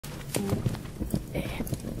There,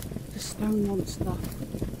 the stone monster.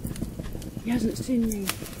 He hasn't seen me.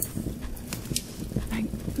 Thank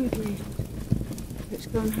goodness. Let's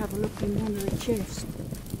go and have a look in one of the chests.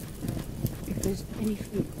 If there's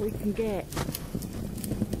anything we can get.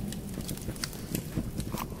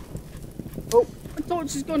 Oh, my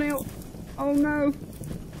torch has gone out. Oh no.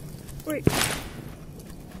 Wait.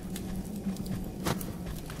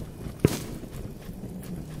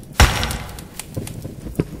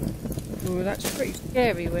 Oh, that's pretty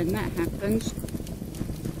scary when that happens.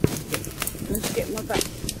 Let's get my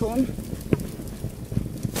backpack on.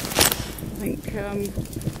 I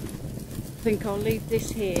think I'll leave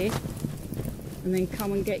this here and then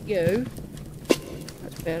come and get you.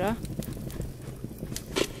 That's better.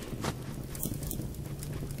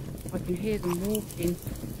 I can hear them walking.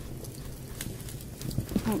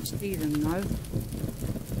 Can't see them though.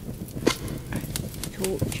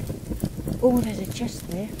 Torch. Oh, there's a chest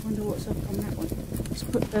there. Wonder what's up on that one. Let's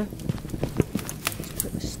put the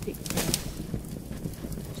stick there.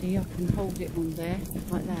 See, I can hold it on there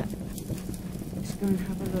like that. Let's go and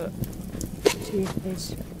have a look. See if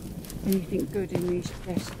there's anything good in these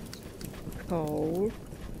chests. Coal.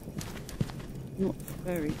 Not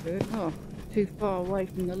very good. Oh, too far away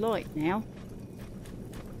from the light now.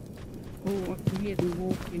 Oh, I can hear them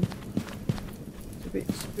walking. It's a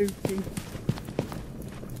bit spooky.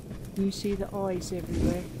 Can you see the eyes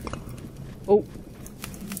everywhere? Oh,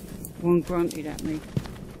 one grunted at me.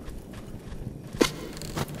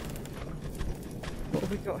 What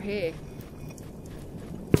have we got here?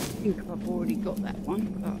 I think I've already got that one,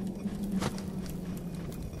 but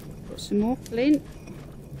got some more flint.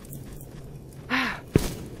 Ah,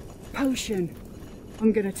 potion.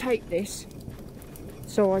 I'm going to take this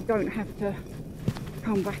so I don't have to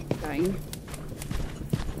come back again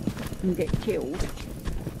and get killed.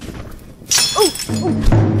 Oh, oh,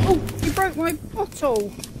 oh, you broke my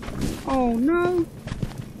bottle. Oh no,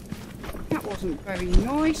 that wasn't very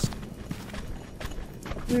nice.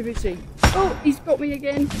 Where is he? Oh, he's got me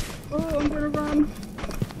again. Oh, I'm gonna run.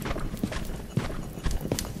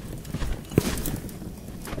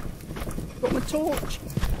 Got my torch.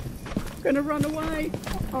 I'm gonna run away. I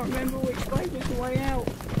can't remember which way was the way out.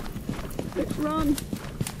 Let's run.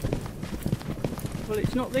 Well,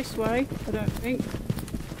 it's not this way, I don't think.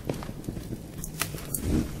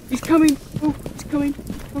 He's coming. Oh, he's coming.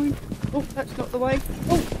 He's coming. Oh, that's not the way.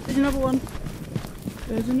 Oh, there's another one.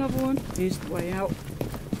 There's another one. Here's the way out.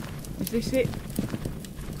 Is this it?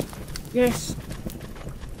 Yes.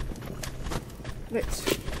 Let's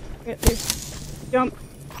get this. Jump.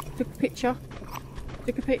 Took a picture.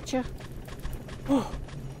 Took a picture. Oh,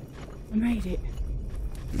 I made it.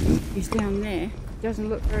 He's down there. He doesn't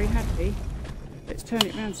look very happy. Let's turn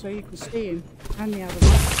it around so you can see him. And the other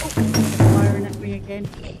one. Oh, firing at me again.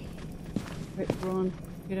 Let's run.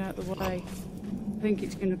 Get out of the way. I think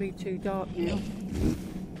it's going to be too dark now.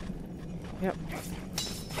 Yep.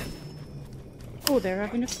 Oh, they're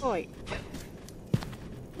having a fight.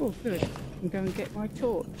 Oh, good. I'm going to get my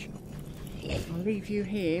torch. I'll leave you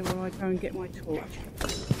here while I go and get my torch.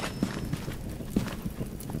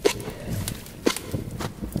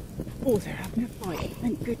 Oh, they're having a fight.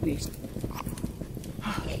 Thank goodness.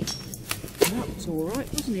 That was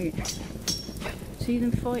alright, wasn't it? See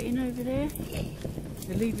them fighting over there?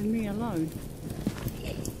 They're leaving me alone.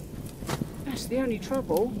 That's the only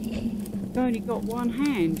trouble. I've only got one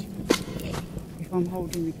hand if I'm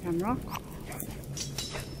holding the camera.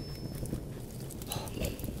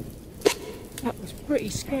 That was pretty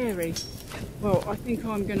scary. Well, I think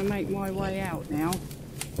I'm going to make my way out now.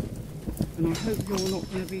 And I hope you're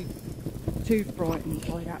not going to be too frightened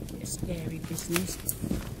by that bit of scary business.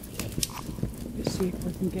 Let's see if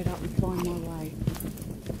I can get up and find my way.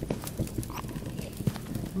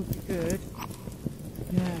 Would be good.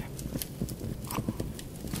 Yeah.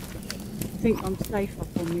 I think I'm safe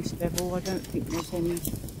up on this level. I don't think there's any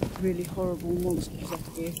really horrible monsters up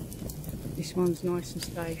here. This one's nice and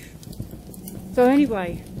safe. So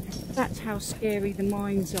anyway, that's how scary the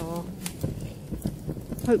mines are.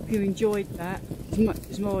 Hope you enjoyed that as much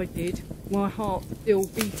as I did. My heart still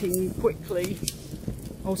beating quickly.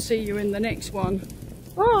 I'll see you in the next one.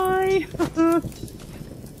 Bye!